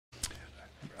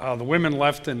the women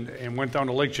left and went down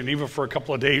to Lake Geneva for a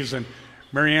couple of days, and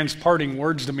Mary Ann's parting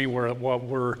words to me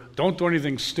were don't do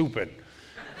anything stupid.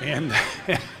 And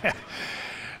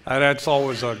that's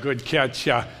always a good catch.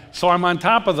 So I'm on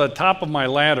top of my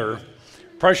ladder,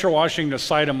 pressure washing the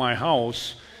side of my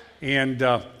house, and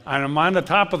I'm on the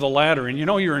top of the ladder, and you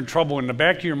know you're in trouble. In the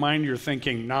back of your mind, you're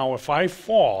thinking, now if I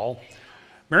fall,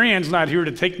 Mary Ann's not here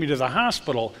to take me to the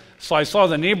hospital. So I saw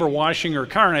the neighbor washing her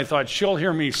car, and I thought, she'll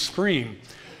hear me scream.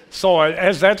 So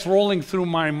as that's rolling through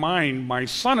my mind, my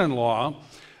son-in-law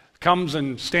comes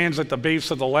and stands at the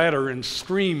base of the ladder and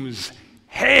screams,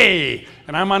 "Hey!"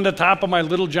 And I'm on the top of my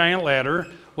little giant ladder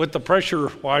with the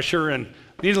pressure washer, and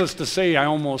needless to say, I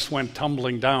almost went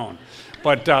tumbling down.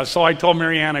 But so I told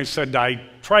Mary Ann, I said, I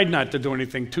tried not to do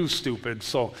anything too stupid.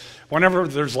 So whenever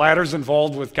there's ladders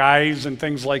involved with guys and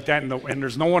things like that, and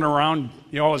there's no one around,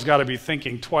 you always got to be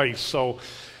thinking twice. So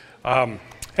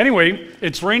anyway,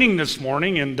 it's raining this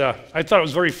morning, and I thought it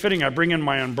was very fitting. I bring in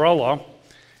my umbrella,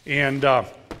 and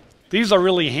these are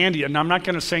really handy. And I'm not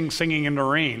going to sing Singing in the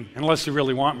Rain, unless you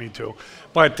really want me to.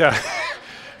 But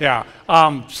yeah,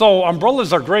 so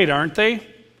umbrellas are great, aren't they?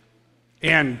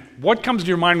 And what comes to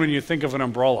your mind when you think of an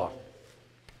umbrella?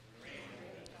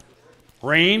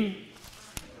 Rain?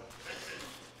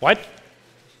 What?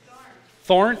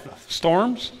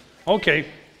 Storms? Okay.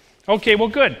 Okay, well,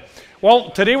 good.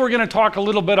 Well, today we're going to talk a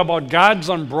little bit about God's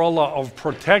umbrella of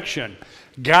protection.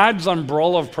 God's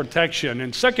umbrella of protection.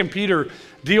 And 2 Peter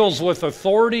deals with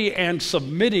authority and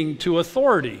submitting to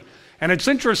authority. And it's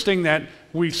interesting that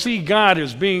we see God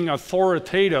as being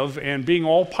authoritative and being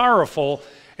all-powerful,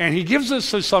 and he gives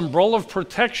us this umbrella of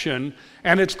protection,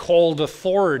 and it's called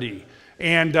authority.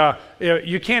 And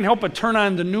you can't help but turn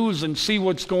on the news and see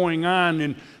what's going on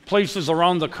in places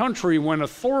around the country when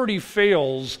authority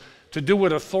fails to do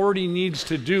what authority needs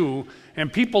to do,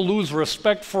 and people lose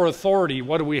respect for authority.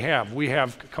 What do we have? We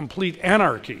have complete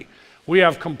anarchy. We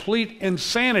have complete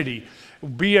insanity,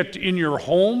 be it in your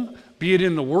home, be it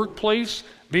in the workplace,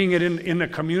 being it in the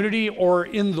community or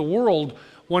in the world.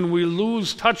 When we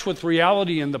lose touch with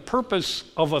reality and the purpose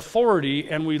of authority,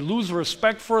 and we lose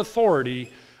respect for authority,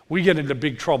 we get into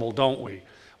big trouble, don't we?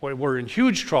 We're in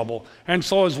huge trouble. And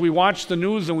so as we watch the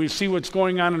news and we see what's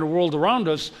going on in the world around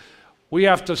us, we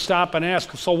have to stop and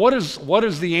ask, so what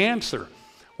is the answer?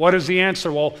 What is the answer?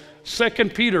 Well, 1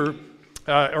 Peter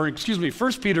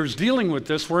is dealing with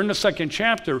this. We're in the second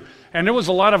chapter, and there was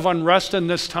a lot of unrest in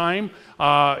this time.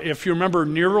 If you remember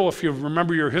Nero, if you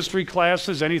remember your history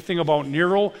classes, anything about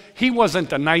Nero, he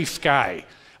wasn't a nice guy,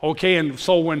 okay? And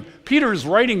so when Peter's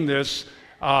writing this,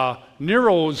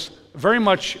 Nero's very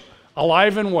much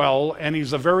alive and well, and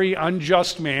he's a very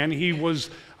unjust man. He was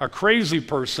a crazy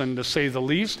person, to say the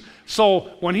least.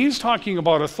 So when he's talking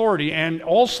about authority, and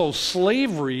also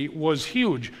slavery was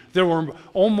huge. There were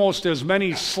almost as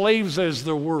many slaves as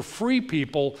there were free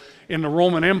people in the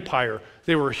Roman Empire.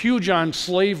 They were huge on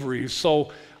slavery.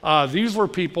 So these were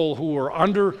people who were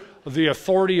under the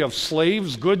authority of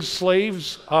slaves, good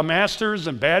slaves, masters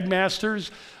and bad masters,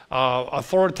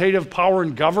 authoritative power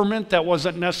in government that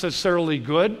wasn't necessarily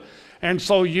good. And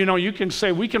so, you know, you can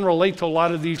say we can relate to a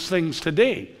lot of these things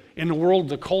today in the world,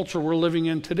 the culture we're living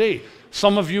in today.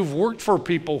 Some of you have worked for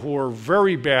people who are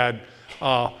very bad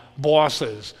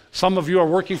bosses. Some of you are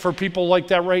working for people like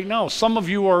that right now. Some of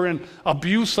you are in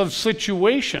abusive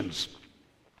situations,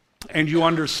 and you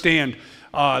understand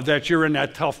that you're in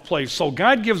that tough place. So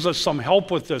God gives us some help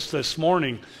with this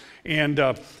morning, and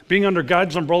being under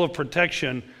God's umbrella of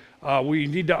protection, we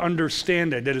need to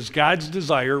understand that it is God's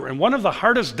desire. And one of the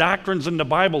hardest doctrines in the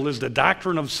Bible is the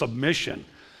doctrine of submission,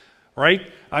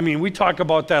 right? I mean, we talk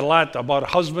about that a lot, about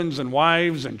husbands and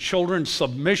wives and children,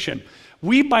 submission.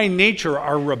 We by nature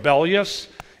are rebellious.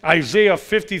 Isaiah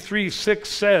 53:6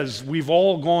 says, we've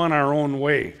all gone our own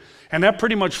way. And that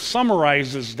pretty much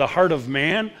summarizes the heart of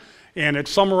man, and it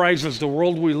summarizes the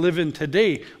world we live in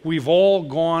today. We've all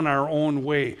gone our own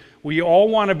way. We all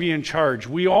want to be in charge.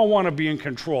 We all want to be in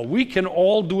control. We can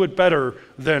all do it better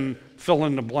than fill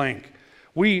in the blank.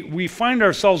 We find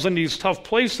ourselves in these tough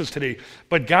places today.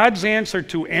 But God's answer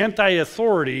to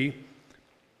anti-authority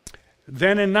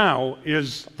then and now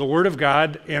is the Word of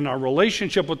God and our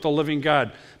relationship with the living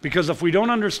God. Because if we don't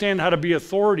understand how to be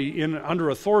under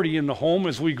authority in the home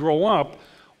as we grow up,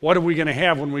 what are we going to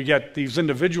have when we get these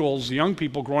individuals, the young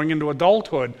people growing into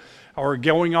adulthood or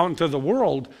going out into the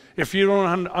world? If you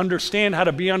don't understand how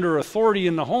to be under authority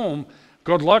in the home,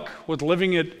 good luck with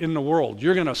living it in the world.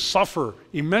 You're going to suffer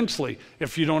immensely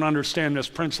if you don't understand this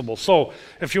principle. So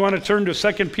if you want to turn to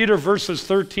 2 Peter verses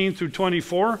 13 through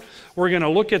 24, we're going to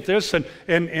look at this. And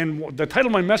the title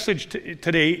of my message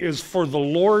today is For the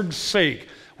Lord's Sake.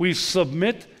 we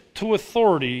submit to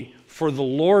authority for the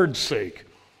Lord's sake.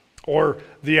 Or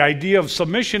the idea of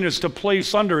submission is to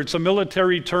place under. It's a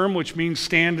military term which means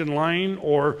stand in line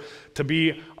or to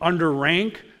be under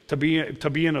rank. To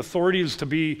be in authority is to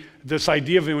be this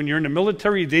idea of when you're in the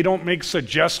military, they don't make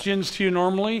suggestions to you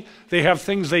normally. They have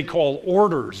things they call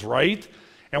orders, right?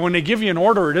 And when they give you an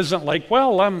order, it isn't like,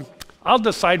 well, I'll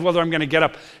decide whether I'm going to get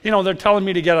up. You know, they're telling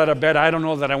me to get out of bed. I don't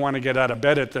know that I want to get out of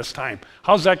bed at this time.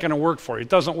 How's that going to work for you? It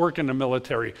doesn't work in the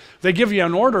military. They give you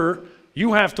an order,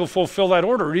 you have to fulfill that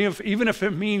order. Even if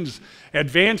it means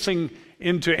advancing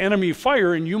into enemy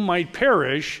fire and you might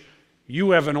perish,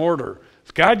 you have an order.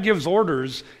 God gives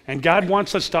orders, and God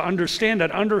wants us to understand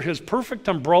that under his perfect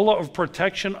umbrella of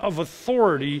protection of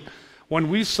authority, when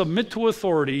we submit to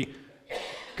authority,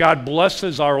 God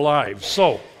blesses our lives.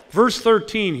 So, verse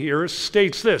 13 here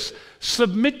states this: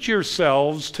 submit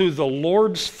yourselves to the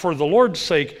Lord's, for the Lord's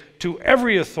sake, to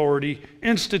every authority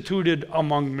instituted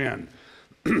among men.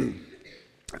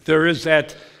 There is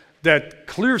that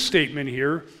clear statement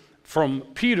here from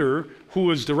Peter, who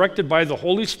was directed by the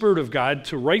Holy Spirit of God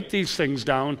to write these things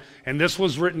down, and this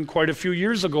was written quite a few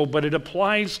years ago, but it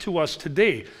applies to us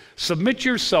today. Submit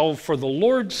yourself for the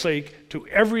Lord's sake to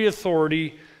every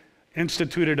authority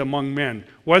instituted among men,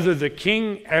 whether the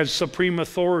king as supreme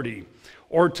authority,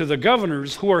 or to the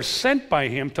governors who are sent by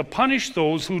him to punish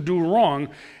those who do wrong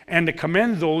and to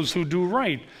commend those who do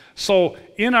right. So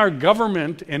in our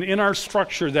government and in our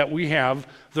structure that we have,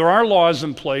 there are laws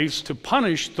in place to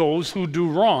punish those who do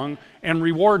wrong and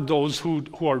reward those who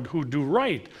do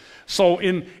right. So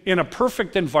in a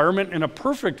perfect environment, in a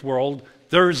perfect world,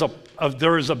 there is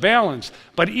a balance.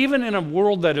 But even in a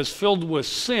world that is filled with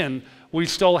sin, we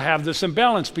still have this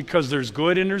imbalance because there's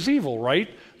good and there's evil, right?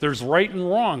 There's right and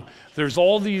wrong. There's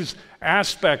all these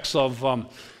aspects of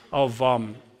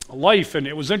life. And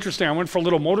it was interesting. I went for a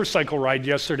little motorcycle ride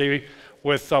yesterday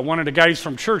with one of the guys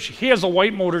from church. He has a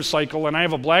white motorcycle and I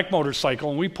have a black motorcycle.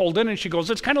 And we pulled in and she goes,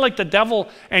 it's kind of like the devil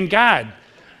and God.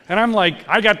 And I'm like,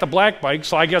 I got the black bike,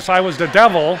 so I guess I was the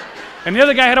devil. And the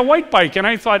other guy had a white bike. And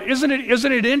I thought, isn't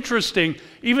it interesting?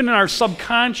 Even in our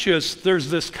subconscious, there's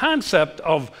this concept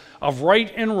of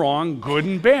right and wrong, good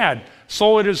and bad.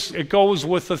 So it goes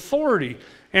with authority.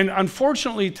 And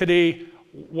unfortunately today,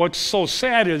 what's so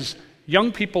sad is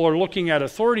young people are looking at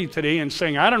authority today and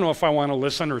saying, I don't know if I want to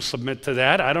listen or submit to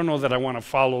that. I don't know that I want to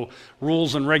follow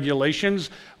rules and regulations.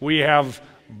 We have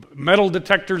metal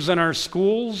detectors in our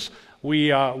schools.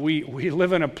 We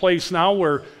live in a place now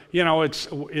where, you know,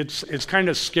 it's kind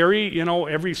of scary. You know,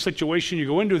 every situation you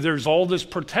go into, there's all this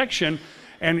protection.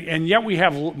 And yet we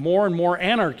have more and more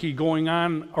anarchy going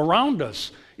on around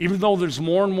us. Even though there's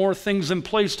more and more things in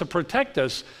place to protect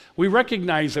us, we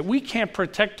recognize that we can't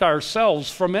protect ourselves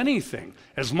from anything.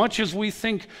 As much as we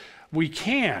think we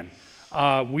can,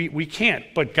 we can't.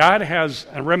 But God has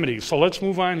a remedy. So let's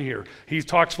move on here. He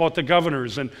talks about the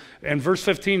governors. And verse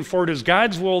 15, for it is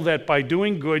God's will that by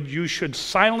doing good you should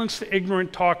silence the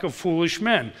ignorant talk of foolish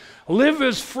men. Live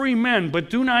as free men,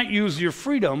 but do not use your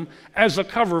freedom as a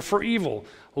cover for evil.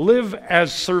 Live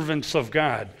as servants of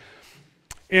God.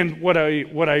 And what I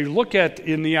look at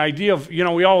in the idea of, you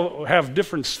know, we all have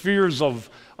different spheres of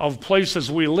places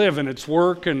we live, and it's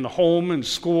work and home and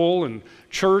school and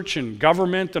church and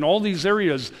government and all these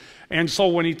areas. And so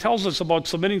when he tells us about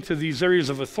submitting to these areas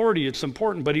of authority, it's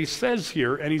important. But he says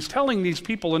here, and he's telling these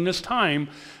people in this time,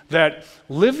 that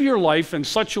live your life in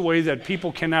such a way that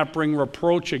people cannot bring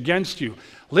reproach against you.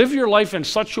 Live your life in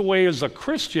such a way as a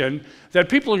Christian that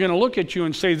people are going to look at you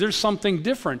and say, there's something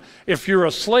different. If you're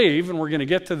a slave, and we're going to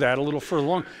get to that a little further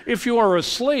along, if you are a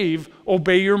slave,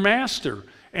 obey your master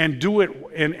and do it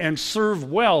and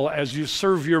serve well as you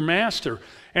serve your master.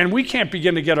 And we can't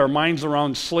begin to get our minds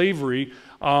around slavery.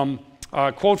 A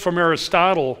quote from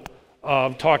Aristotle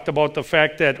talked about the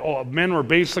fact that men were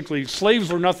basically,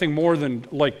 slaves were nothing more than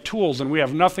like tools, and we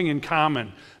have nothing in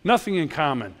common. Nothing in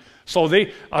common. So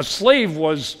a slave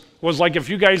was like if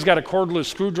you guys got a cordless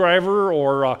screwdriver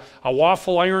or a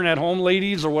waffle iron at home,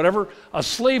 ladies, or whatever, a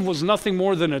slave was nothing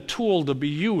more than a tool to be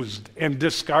used and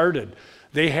discarded.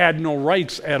 They had no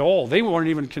rights at all. They weren't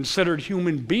even considered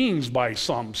human beings by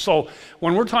some. So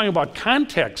when we're talking about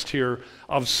context here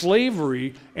of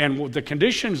slavery and the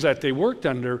conditions that they worked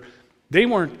under, they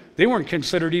weren't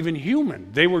considered even human.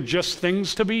 They were just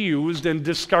things to be used and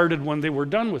discarded when they were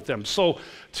done with them. So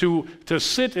to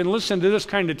sit and listen to this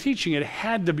kind of teaching, it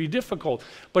had to be difficult.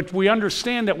 But we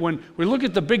understand that when we look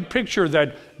at the big picture,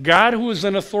 that God, who is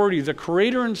in authority, the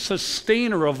creator and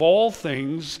sustainer of all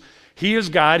things, he is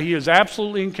God. He is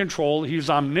absolutely in control. He's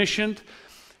omniscient.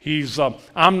 He's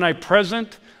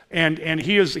omnipresent. And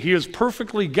he is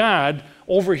perfectly God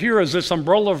over here as this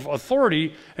umbrella of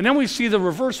authority. And then we see the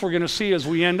reverse we're going to see as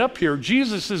we end up here.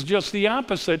 Jesus is just the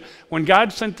opposite. When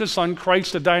God sent his son,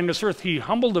 Christ, to die on this earth, he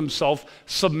humbled himself,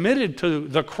 submitted to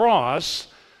the cross,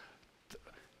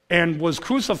 and was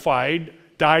crucified,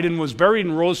 died and was buried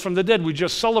and rose from the dead. We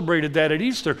just celebrated that at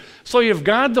Easter. So you have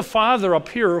God the Father up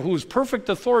here who is perfect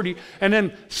authority, and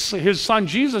then his son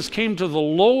Jesus came to the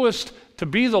lowest, to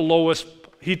be the lowest.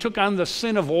 He took on the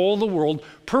sin of all the world,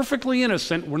 perfectly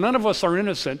innocent, where none of us are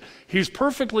innocent. He's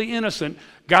perfectly innocent.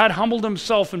 God humbled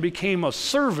himself and became a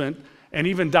servant and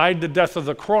even died the death of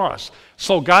the cross.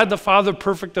 So God the Father,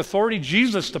 perfect authority.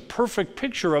 Jesus, the perfect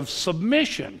picture of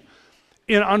submission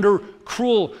under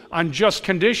cruel, unjust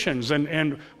conditions.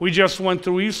 And we just went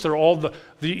through Easter, all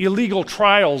the illegal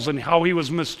trials and how he was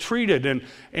mistreated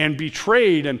and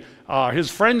betrayed, and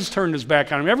his friends turned his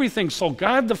back on him, everything. So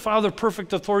God the Father,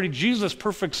 perfect authority, Jesus,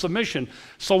 perfect submission.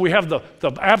 So we have the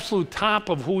absolute top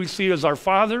of who we see as our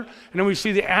Father, and then we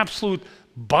see the absolute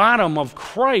bottom of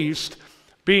Christ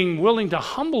being willing to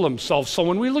humble himself. So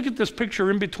when we look at this picture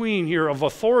in between here of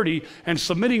authority and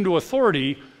submitting to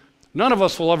authority, none of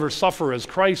us will ever suffer as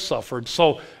Christ suffered.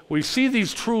 So we see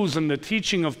these truths in the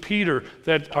teaching of Peter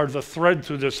that are the thread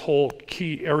through this whole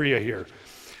key area here.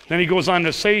 Then he goes on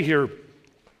to say here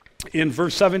in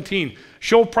verse 17,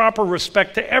 show proper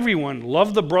respect to everyone,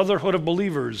 love the brotherhood of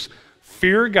believers,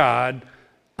 fear God,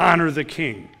 honor the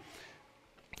king.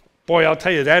 Boy, I'll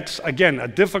tell you, that's, again, a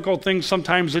difficult thing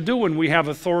sometimes to do when we have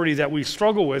authority that we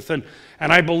struggle with. And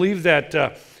I believe that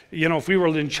if we were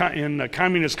in a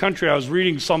communist country, I was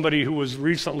reading somebody who was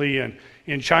recently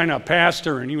in China, a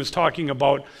pastor, and he was talking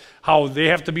about how they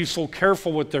have to be so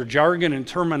careful with their jargon and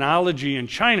terminology in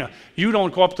China. You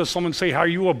don't go up to someone and say, are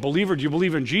you a believer? Do you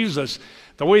believe in Jesus?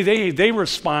 The way they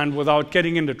respond without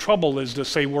getting into trouble is to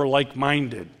say, we're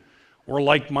like-minded. We're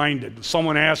like-minded.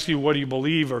 Someone asks you, what do you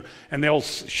believe? And they'll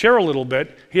share a little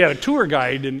bit. He had a tour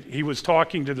guide, and he was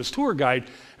talking to this tour guide,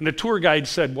 and the tour guide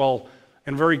said, well,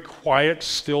 in a very quiet,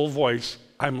 still voice,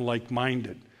 I'm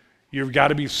like-minded. You've got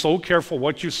to be so careful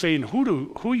what you say and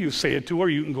who you say it to, or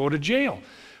you can go to jail.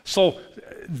 So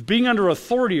being under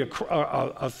authority,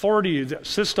 authority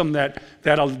system that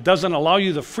doesn't allow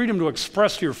you the freedom to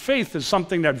express your faith is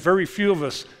something that very few of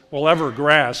us will ever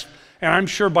grasp. And I'm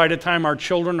sure by the time our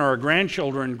children or our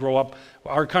grandchildren grow up,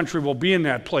 our country will be in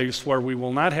that place where we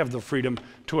will not have the freedom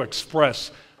to express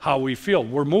how we feel.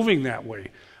 We're moving that way.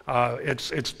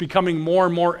 It's becoming more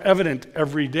and more evident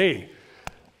every day.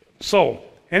 So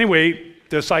anyway,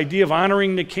 this idea of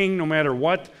honoring the king no matter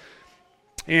what.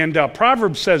 And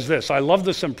Proverbs says this. I love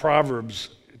this in Proverbs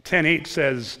 10:8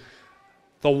 says,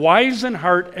 the wise in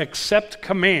heart accept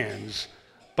commands,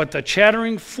 but the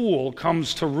chattering fool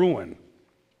comes to ruin.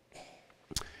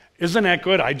 Isn't that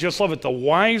good? I just love it. The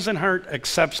wise in heart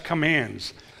accepts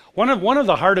commands. One of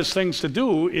the hardest things to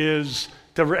do is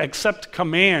to accept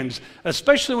commands,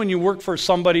 especially when you work for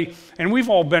somebody, and we've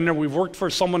all been there, we've worked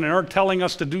for someone and they're telling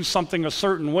us to do something a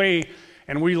certain way,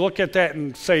 and we look at that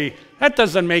and say, that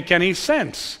doesn't make any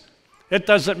sense. It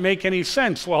doesn't make any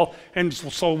sense. Well, and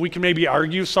so we can maybe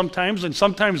argue sometimes, and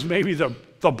sometimes maybe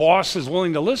the boss is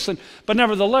willing to listen, but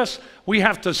nevertheless, we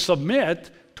have to submit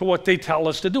to what they tell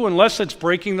us to do, unless it's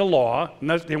breaking the law,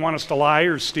 unless they want us to lie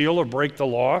or steal or break the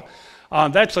law.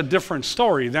 That's a different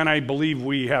story. Then I believe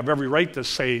we have every right to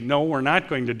say, no, we're not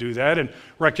going to do that, and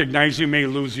recognize you may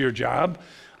lose your job.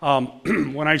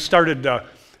 When I started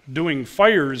doing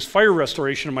fire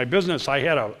restoration in my business, I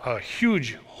had a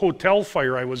huge hotel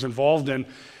fire I was involved in,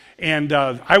 and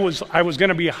I was going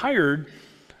to be hired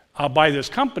by this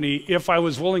company if I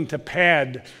was willing to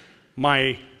pad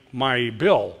my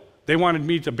bill. They wanted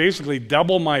me to basically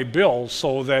double my bill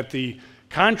so that the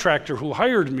contractor who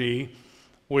hired me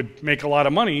would make a lot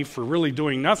of money for really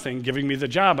doing nothing, giving me the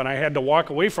job, and I had to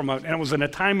walk away from it. And it was in a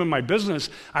time in my business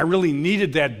I really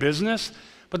needed that business,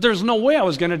 but there's no way I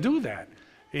was going to do that.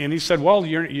 And he said, well,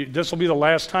 this will be the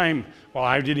last time. Well,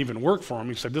 I didn't even work for him.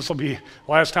 He said, this will be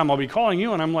the last time I'll be calling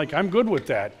you. And I'm like, I'm good with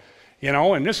that.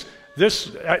 And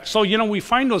so we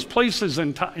find those places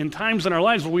in times in our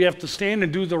lives where we have to stand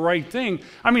and do the right thing.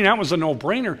 I mean, that was a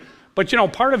no-brainer. But,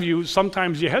 part of you,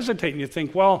 sometimes you hesitate and you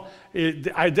think, well,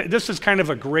 this is kind of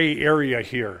a gray area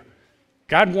here.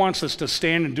 God wants us to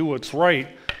stand and do what's right.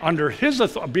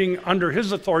 Being under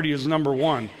His authority is number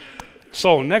one.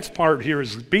 So next part here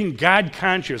is being God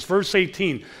conscious. Verse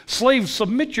 18, slaves,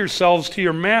 submit yourselves to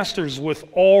your masters with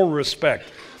all respect,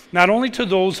 not only to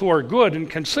those who are good and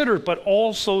considerate, but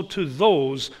also to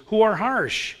those who are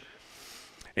harsh.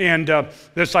 And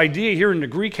this idea here in the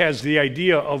Greek has the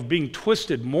idea of being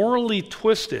twisted, morally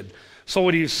twisted. So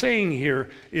what he's saying here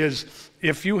is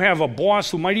if you have a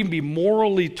boss who might even be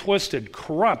morally twisted,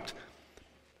 corrupt,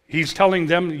 he's telling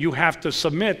them you have to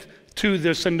submit to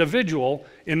this individual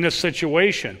in this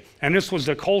situation. And this was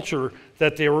the culture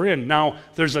that they were in. Now,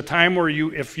 there's a time where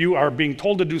if you are being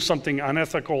told to do something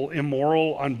unethical,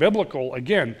 immoral, unbiblical,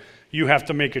 again, you have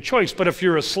to make a choice. But if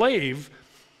you're a slave,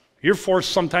 you're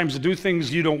forced sometimes to do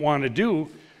things you don't want to do.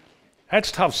 That's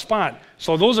a tough spot.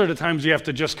 So those are the times you have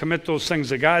to just commit those things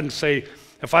to God and say,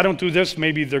 if I don't do this,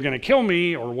 maybe they're going to kill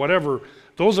me or whatever.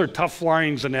 Those are tough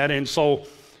lines in that. And so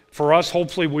for us,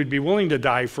 hopefully we'd be willing to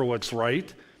die for what's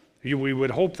right. We would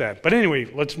hope that. But anyway,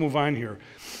 let's move on here.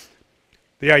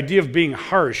 The idea of being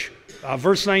harsh.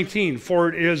 Verse 19, for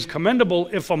it is commendable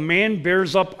if a man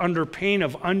bears up under pain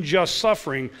of unjust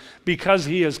suffering because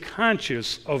he is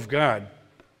conscious of God.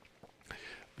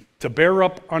 To bear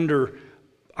up under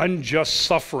unjust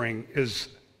suffering is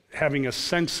having a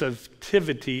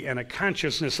sensitivity and a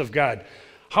consciousness of God.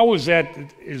 How is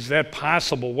that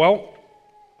possible? Well,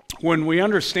 when we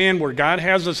understand where God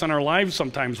has us in our lives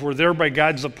sometimes, we're there by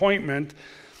God's appointment,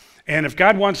 and if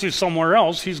God wants you somewhere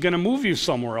else, he's going to move you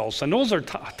somewhere else. And those are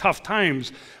tough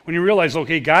times when you realize,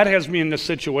 okay, God has me in this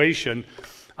situation.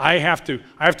 I have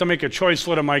to make a choice.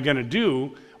 What am I going to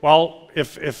do? Well,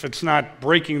 if it's not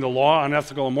breaking the law,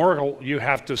 unethical, immoral, you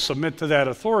have to submit to that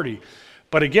authority.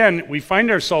 But again, we find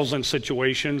ourselves in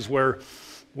situations where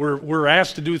we're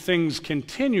asked to do things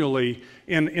continually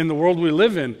in the world we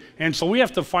live in. And so we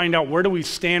have to find out, where do we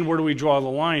stand, where do we draw the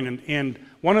line? And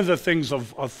one of the things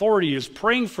of authority is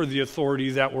praying for the authority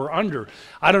that we're under.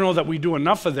 I don't know that we do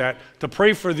enough of that, to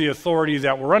pray for the authority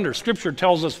that we're under. Scripture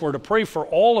tells us we're to pray for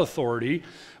all authority,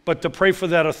 but to pray for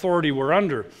that authority we're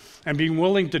under, and being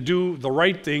willing to do the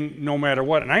right thing no matter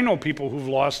what. And I know people who've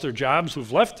lost their jobs,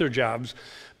 who've left their jobs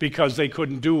because they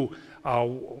couldn't do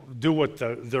what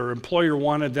their employer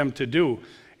wanted them to do.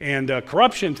 And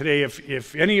corruption today,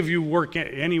 if any of you work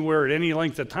anywhere at any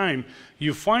length of time,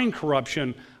 you find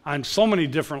corruption on so many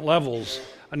different levels,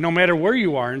 no matter where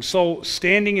you are. And so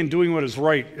standing and doing what is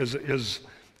right is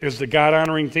the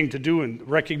God-honoring thing to do, and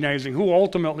recognizing who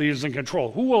ultimately is in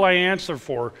control. Who will I answer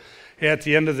for at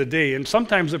the end of the day? And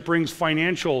sometimes it brings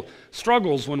financial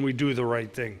struggles when we do the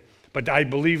right thing. But I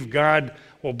believe God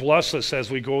will bless us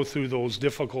as we go through those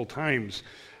difficult times.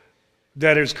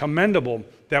 That is commendable,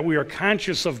 that we are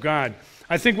conscious of God.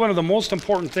 I think one of the most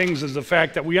important things is the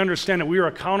fact that we understand that we are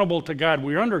accountable to God.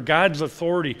 We are under God's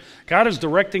authority. God is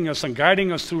directing us and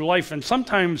guiding us through life. And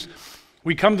sometimes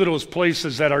we come to those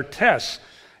places that are tests.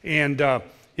 And,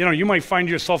 you might find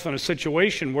yourself in a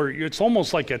situation where it's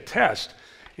almost like a test.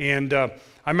 And I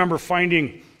remember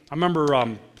finding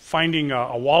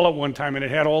a wallet one time, and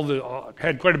it had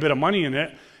had quite a bit of money in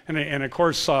it. And of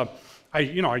course,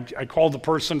 I called the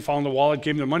person, found the wallet,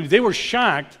 gave them the money. They were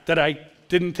shocked that I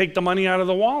didn't take the money out of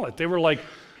the wallet. They were like,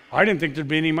 I didn't think there'd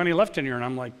be any money left in here. And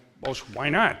I'm like, well, why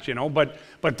not?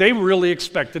 But they really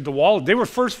expected the wallet. They were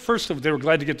they were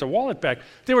glad to get their wallet back.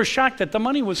 They were shocked that the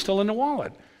money was still in the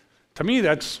wallet. To me,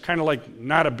 that's kind of like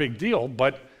not a big deal,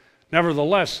 but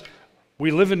nevertheless,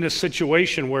 we live in this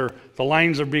situation where the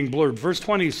lines are being blurred. Verse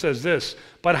 20 says this,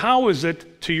 but how is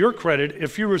it to your credit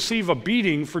if you receive a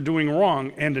beating for doing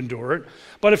wrong and endure it?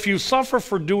 But if you suffer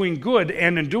for doing good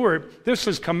and endure it, this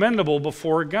is commendable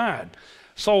before God.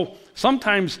 So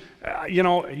sometimes,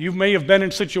 you may have been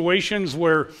in situations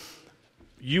where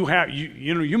you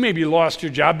maybe lost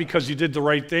your job because you did the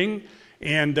right thing,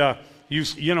 and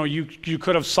you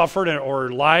could have suffered or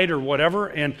lied or whatever,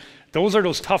 and those are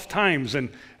those tough times. And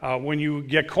when you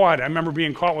get caught, I remember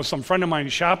being caught with some friend of mine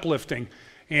shoplifting,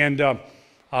 and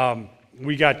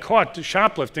we got caught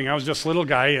shoplifting. I was just a little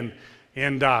guy,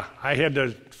 and I had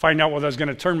to find out whether I was going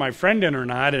to turn my friend in or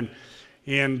not,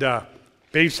 and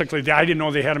basically I didn't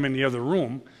know they had him in the other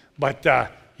room, but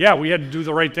yeah, we had to do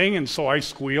the right thing, and so I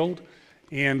squealed,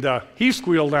 and he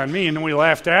squealed on me, and then we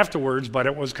laughed afterwards, but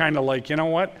it was kind of like, you know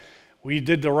what, we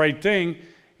did the right thing,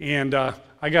 and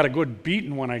I got a good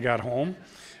beating when I got home,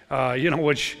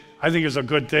 which I think is a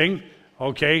good thing.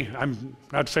 Okay, I'm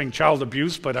not saying child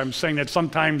abuse, but I'm saying that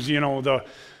sometimes,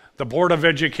 the Board of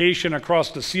Education across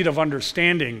the seat of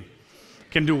understanding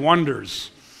can do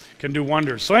wonders.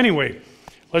 So anyway,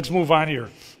 let's move on here.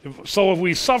 So if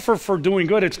we suffer for doing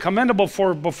good, it's commendable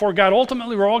before God.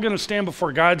 Ultimately, we're all going to stand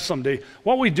before God someday.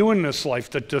 What we do in this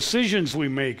life, the decisions we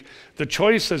make, the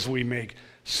choices we make,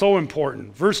 so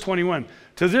important. Verse 21,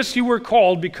 to this you were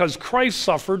called because Christ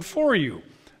suffered for you,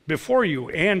 before you,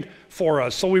 and for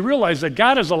us. So we realize that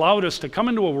God has allowed us to come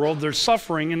into a world, there's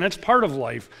suffering, and that's part of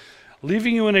life.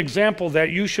 leaving you an example that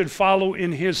you should follow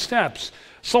in his steps.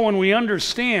 So when we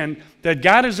understand that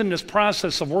God is in this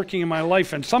process of working in my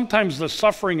life, and sometimes the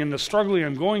suffering and the struggling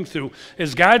I'm going through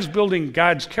is God's building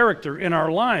God's character in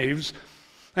our lives,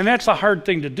 and that's a hard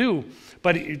thing to do,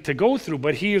 but to go through.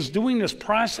 But he is doing this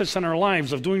process in our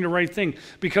lives of doing the right thing,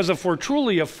 because if we're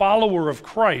truly a follower of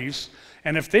Christ,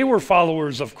 and if they were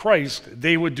followers of Christ,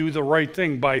 they would do the right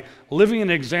thing by living an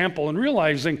example and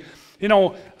realizing, you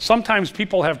know, sometimes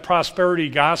people have prosperity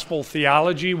gospel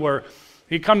theology where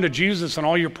you come to Jesus and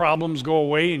all your problems go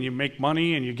away and you make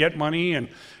money and you get money and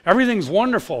everything's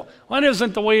wonderful. Well, that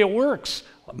isn't the way it works.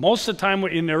 Most of the time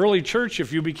in the early church,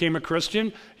 if you became a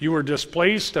Christian, you were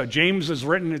displaced. James has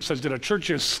written, it says that a church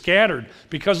is scattered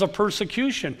because of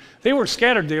persecution. They were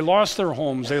scattered. They lost their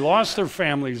homes. They lost their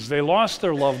families. They lost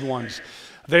their loved ones.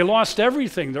 They lost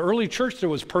everything. The early church, there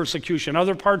was persecution.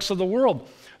 Other parts of the world,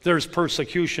 there's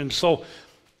persecution. So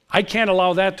I can't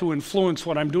allow that to influence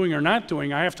what I'm doing or not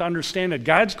doing. I have to understand that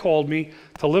God's called me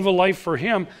to live a life for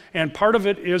him, and part of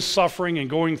it is suffering and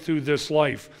going through this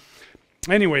life.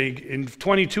 Anyway, in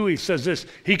 22 he says this,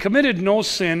 he committed no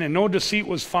sin and no deceit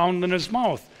was found in his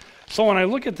mouth. So when I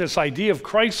look at this idea of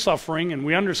Christ suffering and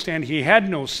we understand he had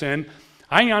no sin,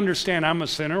 I understand I'm a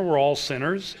sinner, we're all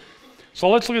sinners. So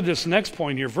let's look at this next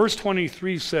point here. Verse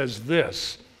 23 says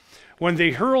this, when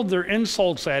they hurled their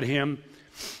insults at him,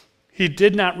 he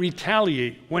did not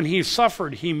retaliate. When he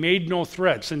suffered, he made no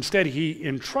threats. Instead, he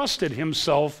entrusted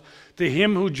himself to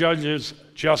him who judges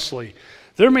justly.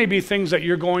 There may be things that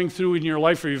you're going through in your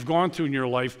life or you've gone through in your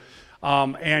life,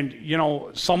 and you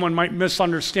know, someone might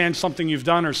misunderstand something you've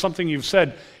done or something you've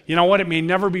said. You know what? It may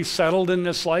never be settled in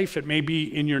this life. It may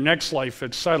be in your next life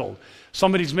it's settled.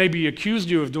 Somebody's maybe accused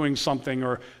you of doing something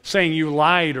or saying you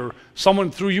lied, or someone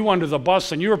threw you under the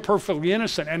bus and you're perfectly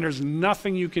innocent and there's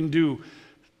nothing you can do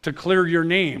to clear your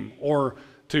name or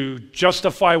to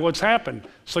justify what's happened.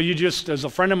 So you just, as a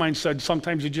friend of mine said,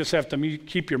 sometimes you just have to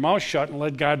keep your mouth shut and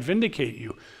let God vindicate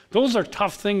you. Those are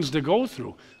tough things to go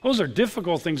through. Those are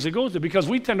difficult things to go through because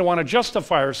we tend to want to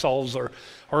justify ourselves or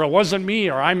it wasn't me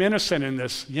or I'm innocent in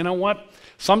this. You know what?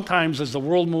 Sometimes as the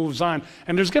world moves on,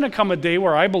 and there's going to come a day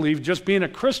where I believe just being a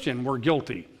Christian, we're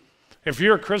guilty. If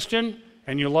you're a Christian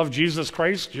and you love Jesus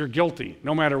Christ, you're guilty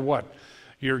no matter what.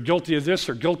 You're guilty of this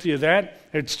or guilty of that,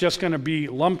 it's just going to be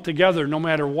lumped together no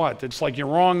matter what. It's like you're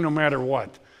wrong no matter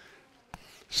what.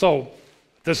 So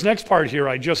this next part here,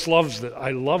 I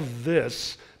love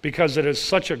this because it is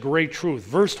such a great truth.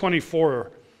 Verse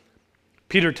 24,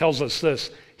 Peter tells us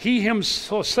this, he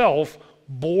himself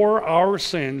bore our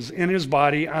sins in his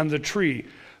body on the tree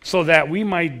so that we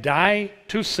might die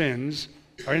to sins,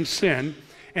 or in sin,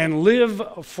 and live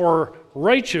for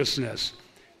righteousness.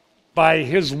 By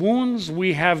his wounds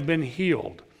we have been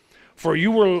healed. For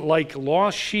you were like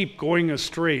lost sheep going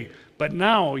astray, but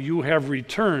now you have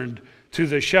returned to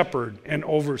the shepherd and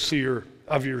overseer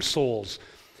of your souls.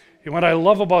 And what I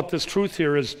love about this truth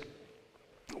here is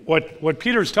what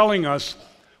Peter's telling us.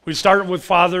 We start with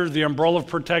Father, the umbrella of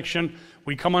protection.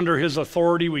 We come under his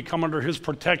authority. We come under his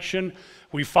protection.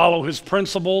 We follow his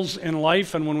principles in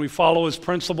life, and when we follow his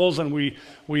principles and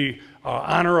we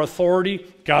honor authority,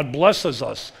 God blesses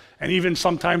us. And even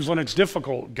sometimes when it's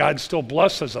difficult, God still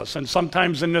blesses us. And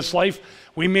sometimes in this life,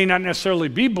 we may not necessarily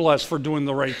be blessed for doing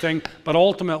the right thing, but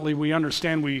ultimately we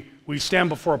understand we stand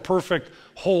before a perfect,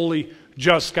 holy,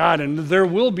 just God. And there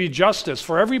will be justice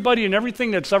for everybody and everything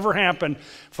that's ever happened,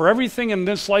 for everything in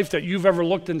this life that you've ever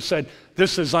looked and said,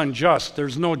 this is unjust,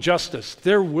 there's no justice.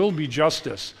 There will be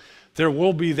justice. There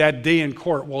will be that day in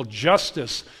court. Well,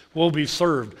 justice will be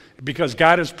served because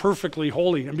God is perfectly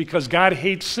holy, and because God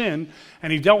hates sin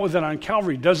and he dealt with it on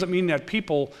Calvary doesn't mean that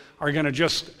people are going to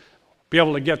just be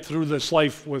able to get through this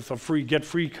life with a get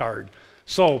free card.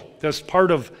 So that's part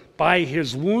of by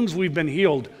his wounds we've been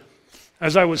healed.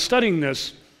 As I was studying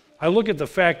this, I look at the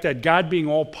fact that God being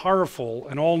all powerful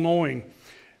and all knowing,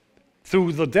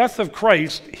 through the death of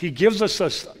Christ, he gives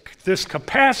us this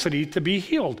capacity to be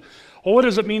healed. Well, what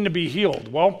does it mean to be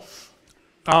healed? Well,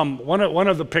 one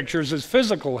of the pictures is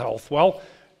physical health. Well,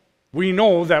 we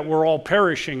know that we're all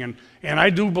perishing, and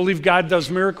I do believe God does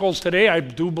miracles today. I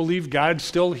do believe God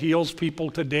still heals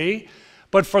people today.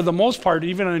 But for the most part,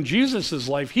 even in Jesus'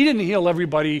 life, he didn't heal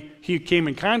everybody he came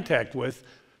in contact with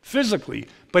physically,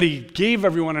 but he gave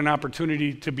everyone an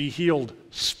opportunity to be healed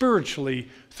spiritually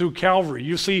through Calvary.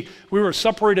 You see, we were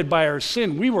separated by our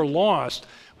sin. We were lost.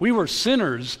 We were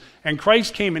sinners, and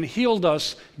Christ came and healed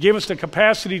us, gave us the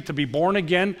capacity to be born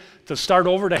again, to start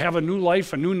over, to have a new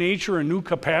life, a new nature, a new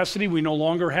capacity. We no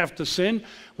longer have to sin.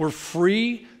 We're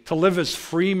free to live as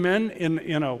free men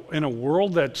in a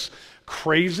world that's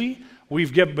crazy.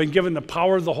 We've been given the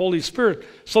power of the Holy Spirit.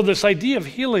 So this idea of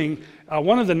healing,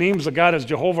 one of the names of God is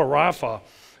Jehovah Rapha.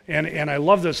 And I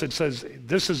love this. It says,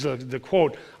 this is the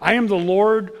quote, I am the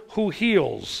Lord who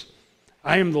heals.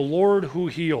 I am the Lord who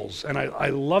heals. And I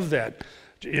love that.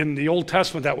 In the Old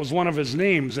Testament, that was one of his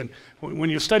names. And when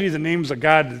you study the names of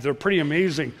God, they're pretty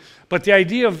amazing. But the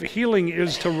idea of healing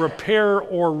is to repair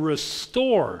or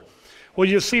restore. Well,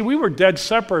 you see, we were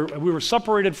we were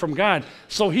separated from God.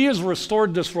 So he has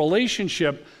restored this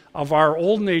relationship of our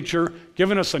old nature,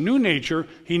 given us a new nature.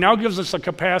 He now gives us a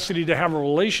capacity to have a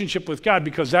relationship with God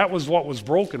because that was what was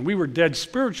broken. We were dead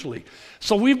spiritually.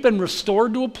 So we've been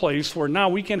restored to a place where now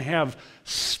we can have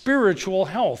spiritual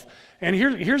health. And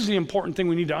here's the important thing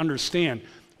we need to understand.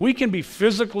 We can be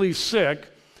physically sick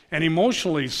and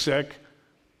emotionally sick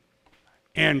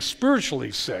and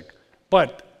spiritually sick.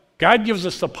 But God gives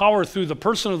us the power through the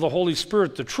person of the Holy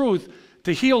Spirit, the truth,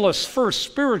 to heal us first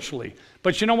spiritually.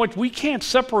 But you know what? We can't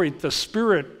separate the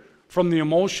spirit from the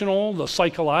emotional, the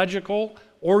psychological,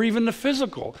 or even the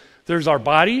physical. There's our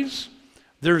bodies,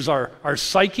 there's our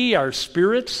psyche, our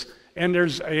spirits, and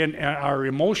there's our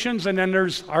emotions, and then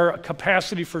there's our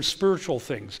capacity for spiritual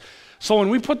things. So when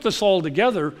we put this all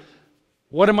together,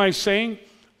 what am I saying?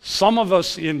 Some of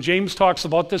us, and James talks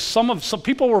about this, some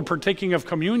people were partaking of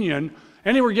communion,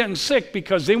 and they were getting sick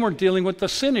because they weren't dealing with the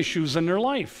sin issues in their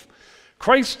life.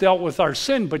 Christ dealt with our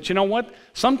sin, but you know what?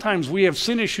 Sometimes we have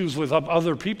sin issues with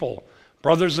other people,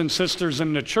 brothers and sisters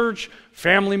in the church,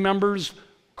 family members,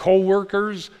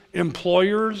 co-workers,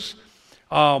 employers,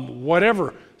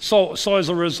 whatever. So as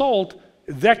a result,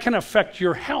 that can affect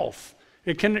your health.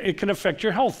 It can affect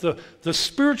your health, the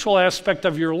spiritual aspect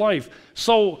of your life.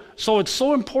 So it's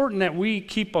so important that we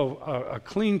keep a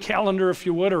clean calendar, if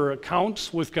you would, or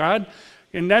accounts with God.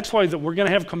 And that's why we're going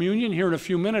to have communion here in a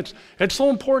few minutes. It's so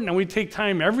important that we take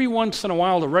time every once in a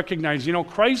while to recognize, you know,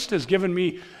 Christ has given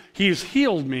me, he's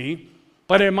healed me,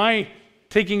 but am I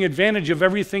taking advantage of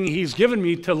everything he's given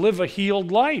me to live a healed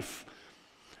life?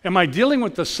 Am I dealing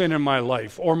with the sin in my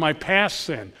life or my past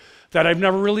sin that I've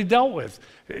never really dealt with?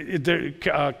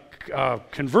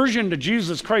 Conversion to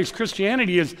Jesus Christ,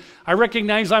 Christianity is, I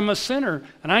recognize I'm a sinner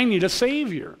and I need a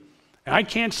Savior. And I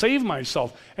can't save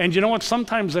myself. And you know what?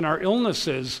 Sometimes in our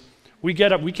illnesses, we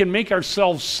can make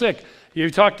ourselves sick.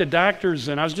 You talk to doctors,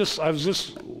 and I was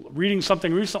just reading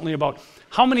something recently about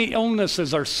how many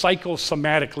illnesses are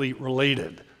psychosomatically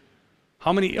related.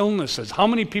 How many illnesses? How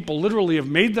many people literally have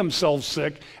made themselves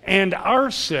sick and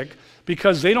are sick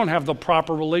because they don't have the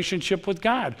proper relationship with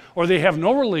God, or they have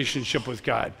no relationship with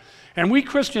God. And we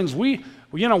Christians, we've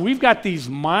got these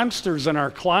monsters in our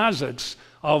closets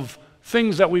of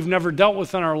things that we've never dealt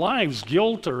with in our lives,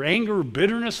 guilt or anger,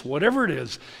 bitterness, whatever it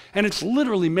is, and it's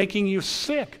literally making you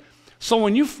sick. So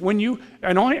and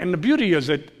the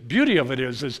beauty of it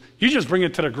is you just bring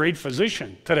it to the great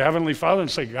physician, to the Heavenly Father, and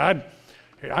say, God,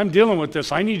 I'm dealing with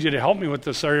this. I need you to help me with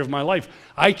this area of my life.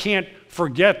 I can't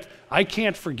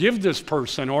forgive this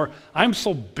person, or I'm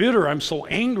so bitter, I'm so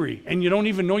angry, and you don't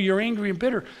even know you're angry and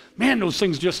bitter. Man, those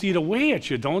things just eat away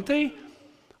at you, don't they?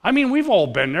 I mean, we've all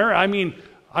been there. I mean,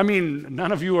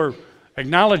 none of you are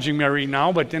acknowledging me right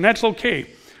now, and that's okay.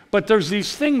 But there's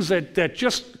these things that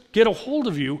just get a hold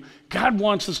of you. God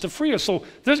wants us to free us. So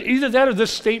either that or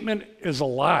this statement is a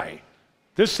lie.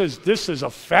 This is a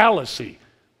fallacy.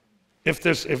 If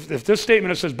this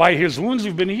statement says, by his wounds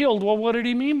you've been healed, well, what did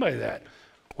he mean by that?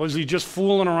 Was he just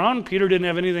fooling around? Peter didn't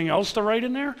have anything else to write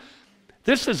in there?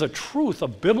 This is a truth, a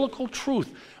biblical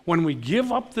truth. When we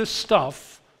give up this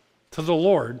stuff to the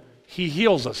Lord, he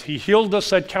heals us. He healed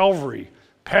us at Calvary,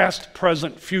 past,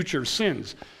 present, future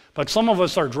sins. But some of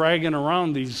us are dragging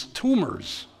around these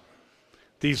tumors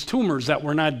that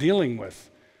we're not dealing with.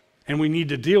 And we need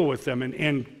to deal with them.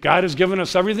 And God has given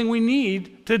us everything we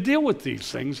need to deal with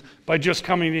these things by just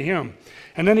coming to him.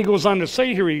 And then he goes on to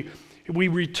say here, we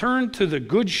return to the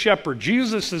good shepherd.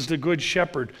 Jesus is the good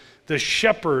shepherd, the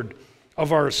shepherd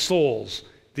of our souls,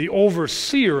 the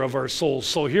overseer of our souls.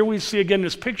 So here we see again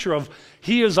this picture of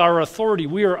he is our authority.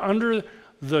 We are under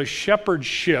the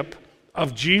shepherdship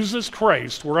of Jesus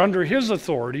Christ. We're under his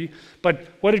authority. But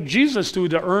what did Jesus do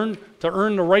to earn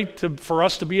the right for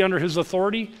us to be under his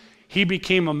authority? He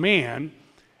became a man,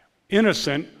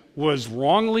 innocent, was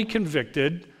wrongly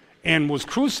convicted, and was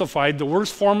crucified, the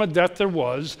worst form of death there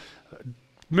was,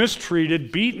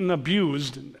 mistreated, beaten,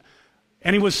 abused,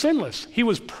 and he was sinless. He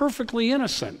was perfectly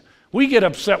innocent. We get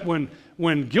upset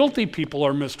when guilty people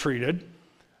are mistreated.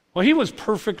 Well, he was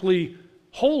perfectly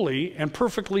holy and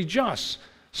perfectly just.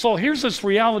 So here's this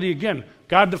reality again.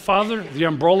 God the Father, the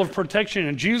umbrella of protection,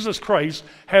 and Jesus Christ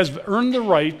has earned the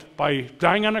right by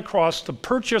dying on a cross to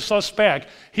purchase us back.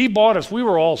 He bought us. We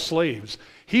were all slaves.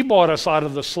 He bought us out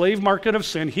of the slave market of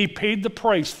sin. He paid the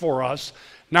price for us.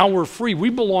 Now we're free. We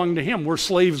belong to him. We're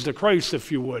slaves to Christ,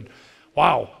 if you would.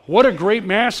 Wow, what a great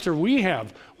master we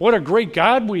have. What a great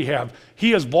God we have.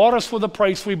 He has bought us with a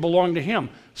price. We belong to him.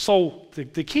 So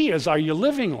the key is, are you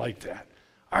living like that?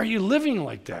 Are you living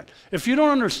like that? If you don't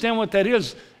understand what that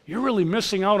is, you're really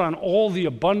missing out on all the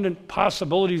abundant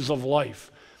possibilities of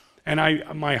life. And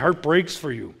my heart breaks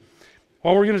for you.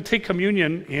 Well, we're going to take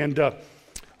communion, and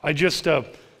I just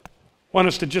want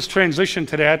us to just transition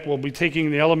to that. We'll be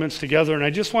taking the elements together, and I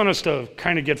just want us to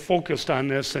kind of get focused on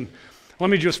this. And let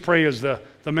me just pray as the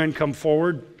men come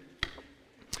forward.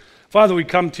 Father, we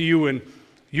come to you, and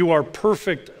you are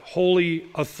perfect, holy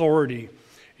authority.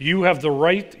 You have the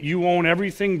right. You own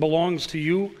everything, belongs to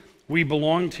you. We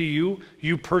belong to you.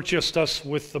 You purchased us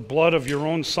with the blood of your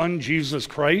own Son, Jesus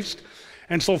Christ.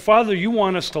 And so, Father, you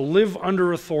want us to live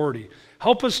under authority.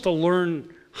 Help us to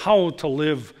learn how to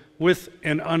live with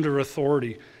and under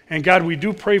authority. And God, we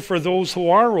do pray for those who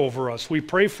are over us. We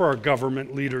pray for our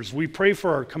government leaders. We pray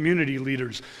for our community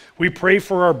leaders. We pray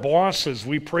for our bosses.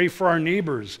 We pray for our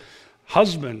neighbors,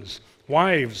 husbands,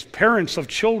 wives, parents of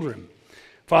children.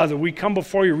 Father, we come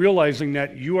before you realizing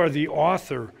that you are the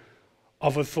author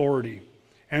of authority.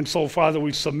 And so, Father,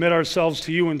 we submit ourselves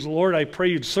to you. And Lord, I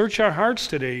pray you'd search our hearts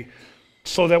today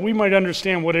so that we might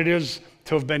understand what it is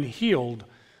to have been healed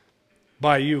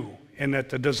by you, and that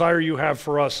the desire you have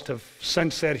for us to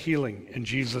sense that healing. In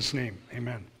Jesus' name,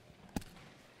 amen.